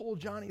 we'll pull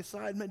Johnny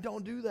aside. Man,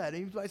 don't do that.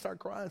 And he might start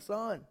crying,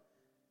 son.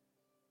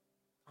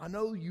 I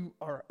know you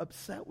are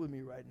upset with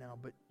me right now,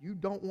 but you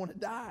don't want to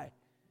die.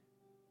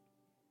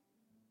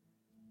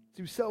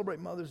 So we celebrate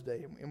Mother's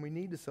Day, and we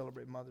need to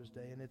celebrate Mother's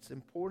Day, and it's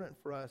important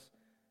for us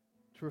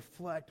to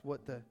reflect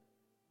what the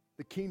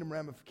kingdom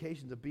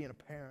ramifications of being a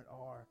parent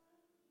are.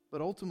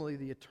 But ultimately,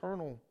 the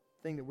eternal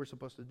thing that we're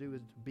supposed to do is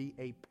to be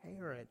a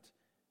parent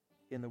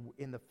in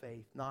the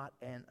faith, not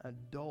an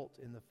adult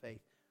in the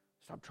faith.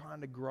 Stop trying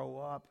to grow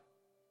up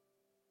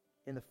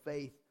in the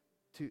faith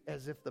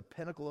as if the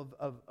pinnacle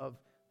of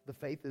the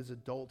faith is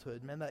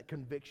adulthood. Man, that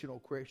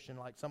convictional Christian,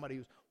 like somebody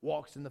who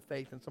walks in the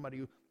faith and somebody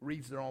who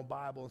reads their own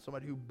Bible and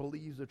somebody who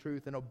believes the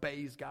truth and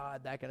obeys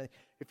God, that kind of thing.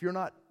 If you're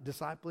not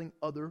discipling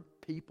other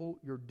people,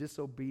 you're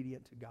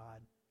disobedient to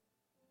God.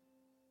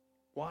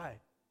 Why?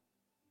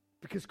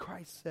 Because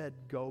Christ said,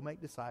 go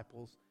make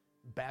disciples,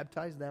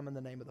 baptize them in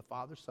the name of the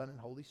Father, Son, and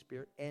Holy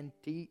Spirit, and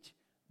teach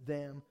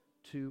them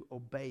to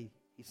obey.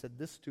 He said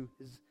this to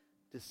his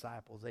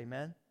disciples.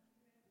 Amen?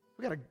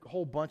 We got a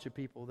whole bunch of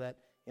people that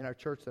in our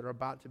church that are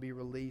about to be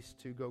released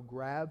to go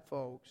grab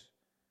folks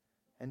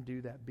and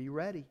do that. Be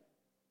ready.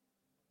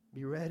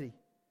 Be ready.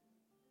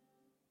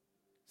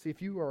 See,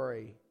 if you are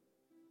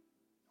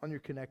on your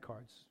Connect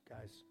cards,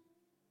 guys,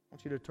 I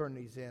want you to turn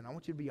these in. I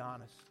want you to be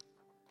honest.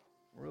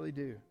 I really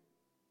do.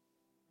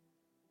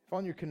 If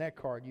on your Connect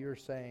card you're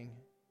saying,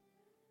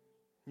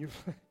 you're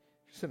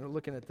sitting there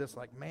looking at this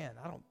like, man,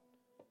 I don't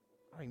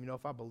even know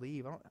if I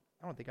believe. I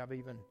don't think I've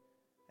even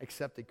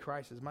accepted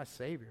Christ as my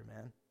Savior,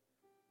 man.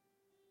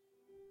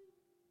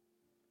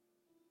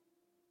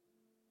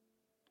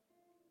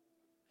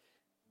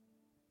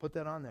 Put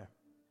that on there.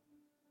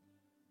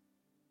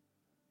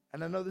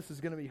 And I know this is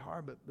going to be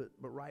hard, but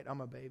right,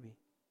 I'm a baby.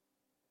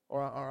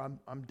 Or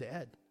I'm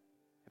dead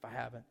if I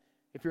haven't.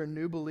 If you're a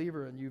new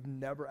believer and you've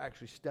never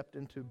actually stepped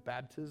into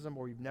baptism,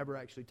 or you've never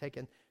actually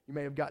you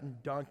may have gotten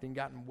dunked and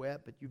gotten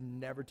wet, but you've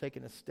never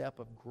taken a step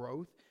of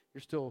growth.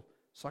 You're still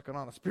sucking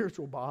on a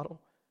spiritual bottle.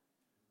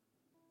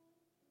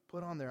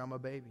 Put on there, I'm a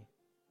baby.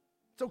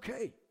 It's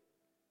okay.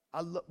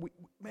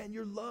 Man,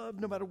 you're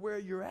loved no matter where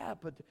you're at,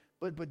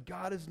 but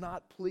God is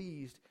not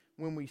pleased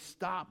when we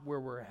stop where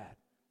we're at.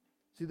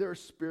 See, there are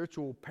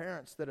spiritual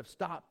parents that have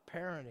stopped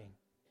parenting.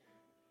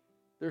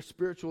 There are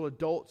spiritual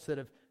adults that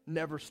have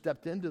never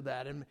stepped into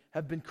that and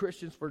have been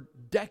Christians for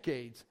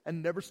decades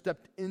and never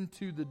stepped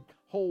into the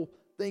whole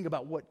thing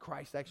about what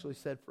Christ actually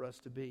said for us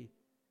to be.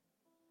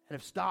 And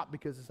have stopped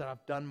because they said,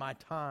 I've done my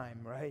time,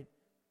 right?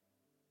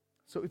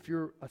 So if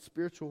you're a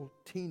spiritual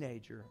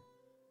teenager,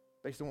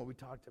 based on what we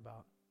talked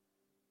about,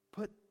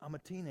 put, I'm a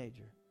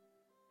teenager.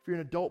 If you're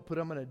an adult, put,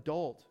 I'm an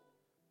adult.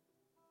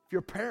 If you're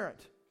a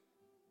parent,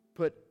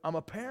 put, I'm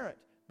a parent,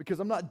 because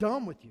I'm not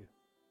done with you,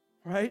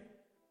 right?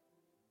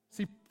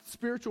 See,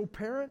 spiritual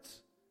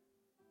parents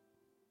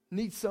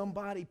need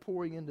somebody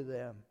pouring into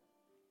them.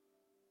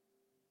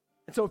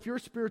 And so if you're a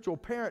spiritual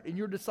parent and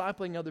you're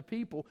discipling other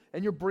people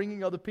and you're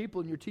bringing other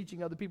people and you're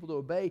teaching other people to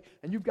obey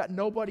and you've got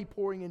nobody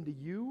pouring into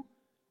you,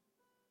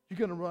 you're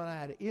going to run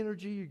out of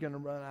energy, you're going to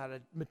run out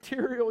of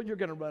material, you're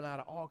going to run out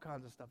of all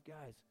kinds of stuff.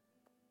 Guys,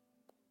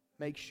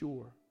 make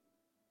sure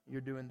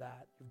you're doing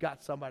that. You've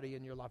got somebody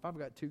in your life. I've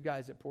got two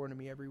guys that pour into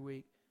me every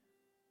week,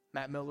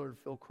 Matt Miller and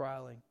Phil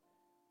Kryling.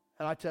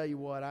 And I tell you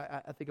what,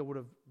 I think I would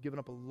have given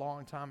up a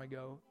long time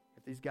ago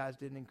if these guys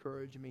didn't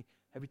encourage me.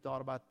 Have you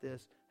thought about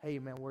this? Hey,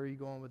 man, where are you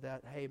going with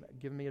that? Hey,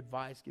 give me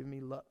advice, give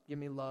me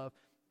love,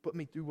 put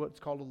me through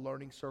what's called a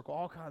learning circle,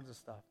 all kinds of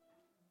stuff.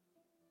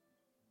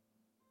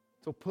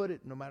 So put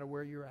it no matter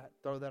where you're at.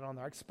 Throw that on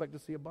there. I expect to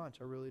see a bunch.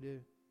 I really do.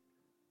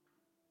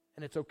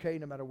 And it's okay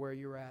no matter where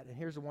you're at. And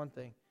here's the one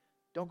thing.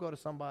 Don't go to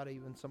somebody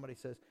when somebody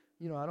says,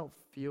 I don't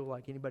feel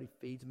like anybody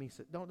feeds me.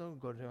 So don't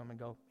go to them and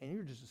go, and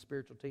you're just a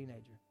spiritual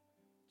teenager.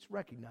 Just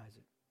recognize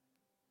it.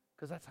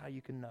 Because that's how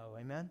you can know.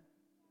 Amen?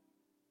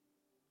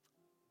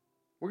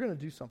 We're going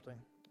to do something.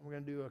 We're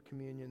going to do a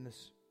communion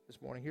this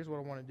morning. Here's what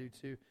I want to do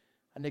too.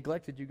 I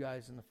neglected you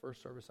guys in the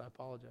first service. I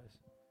apologize.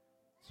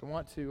 So I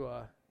want to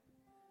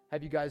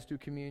have you guys do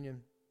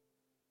communion.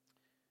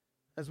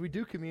 As we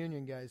do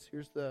communion, guys,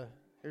 here's the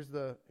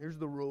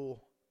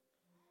rule.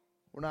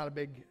 We're not a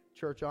big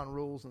church on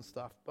rules and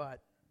stuff, but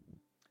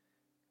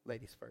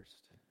ladies first.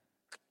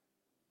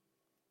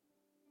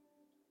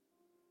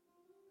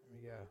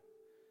 There we go.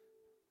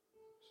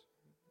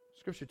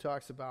 Scripture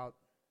talks about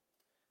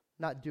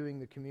not doing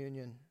the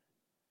communion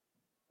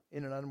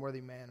in an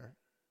unworthy manner.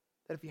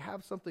 That if you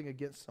have something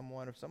against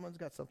someone, if someone's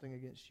got something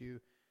against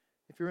you,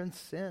 if you're in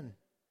sin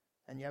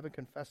and you haven't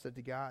confessed it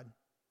to God,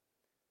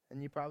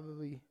 then you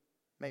probably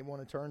may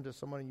want to turn to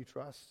someone you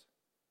trust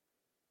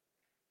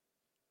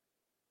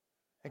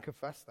and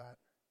confess that.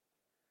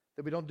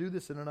 That we don't do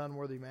this in an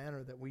unworthy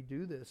manner, that we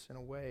do this in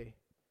a way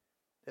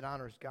that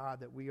honors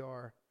God, that we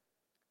are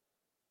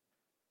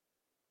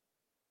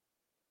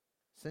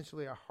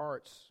Essentially, our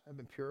hearts have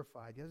been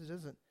purified. Yes, it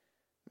isn't.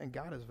 Man,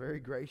 God is very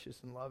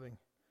gracious and loving.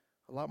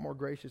 A lot more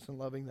gracious and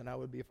loving than I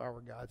would be if I were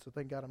God. So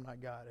thank God I'm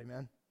not God.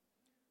 Amen.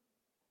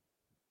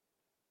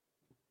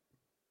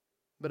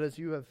 But as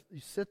you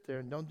sit there,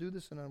 and don't do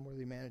this in an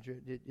unworthy manner,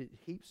 it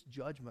heaps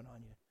judgment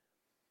on you.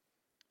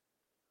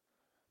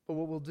 But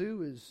what we'll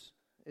do is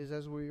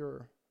as we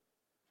are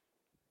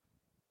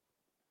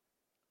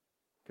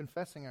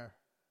confessing our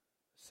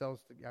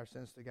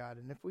sins to God,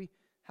 and if we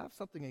have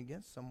something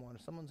against someone,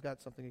 if someone's got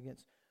something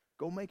against,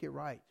 go make it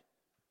right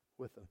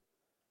with them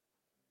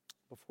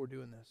before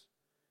doing this.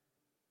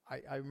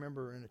 I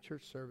remember in a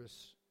church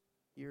service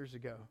years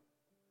ago,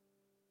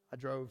 I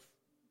drove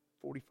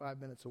 40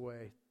 minutes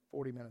away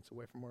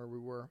from where we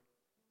were.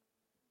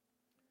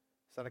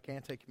 Said, I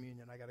can't take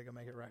communion. I got to go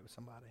make it right with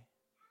somebody.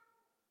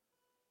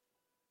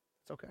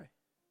 It's okay.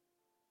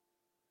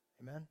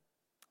 Amen?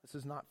 This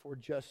is not for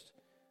just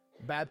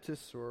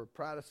Baptists or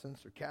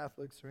Protestants or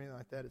Catholics or anything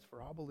like that. It's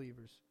for all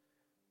believers.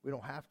 We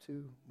don't have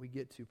to. We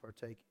get to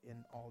partake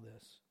in all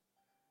this.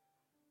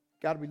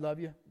 God, we love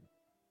you.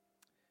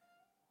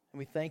 And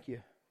we thank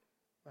you.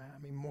 I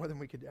mean, more than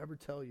we could ever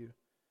tell you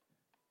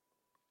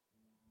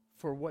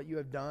for what you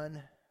have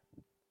done,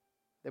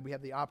 that we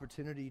have the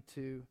opportunity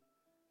to.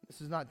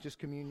 This is not just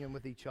communion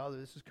with each other.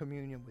 This is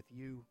communion with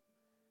you.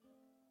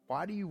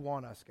 Why do you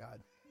want us,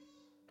 God?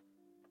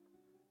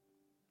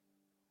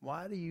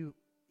 Why do you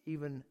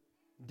even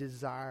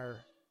desire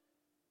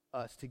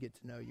us to get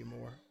to know you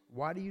more?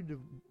 Why do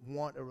you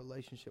want a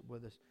relationship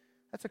with us?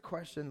 That's a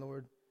question,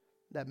 Lord,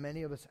 that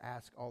many of us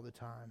ask all the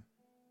time.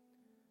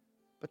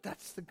 But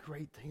that's the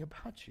great thing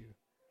about you,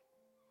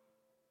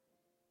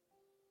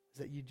 is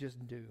that you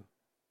just do.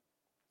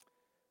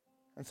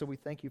 And so we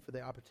thank you for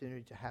the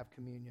opportunity to have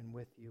communion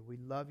with you. We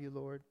love you,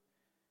 Lord,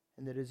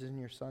 and that it is in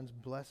your Son's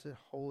blessed,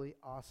 holy,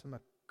 awesome,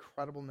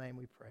 incredible name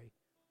we pray.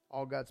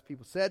 All God's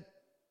people said,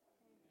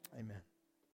 amen.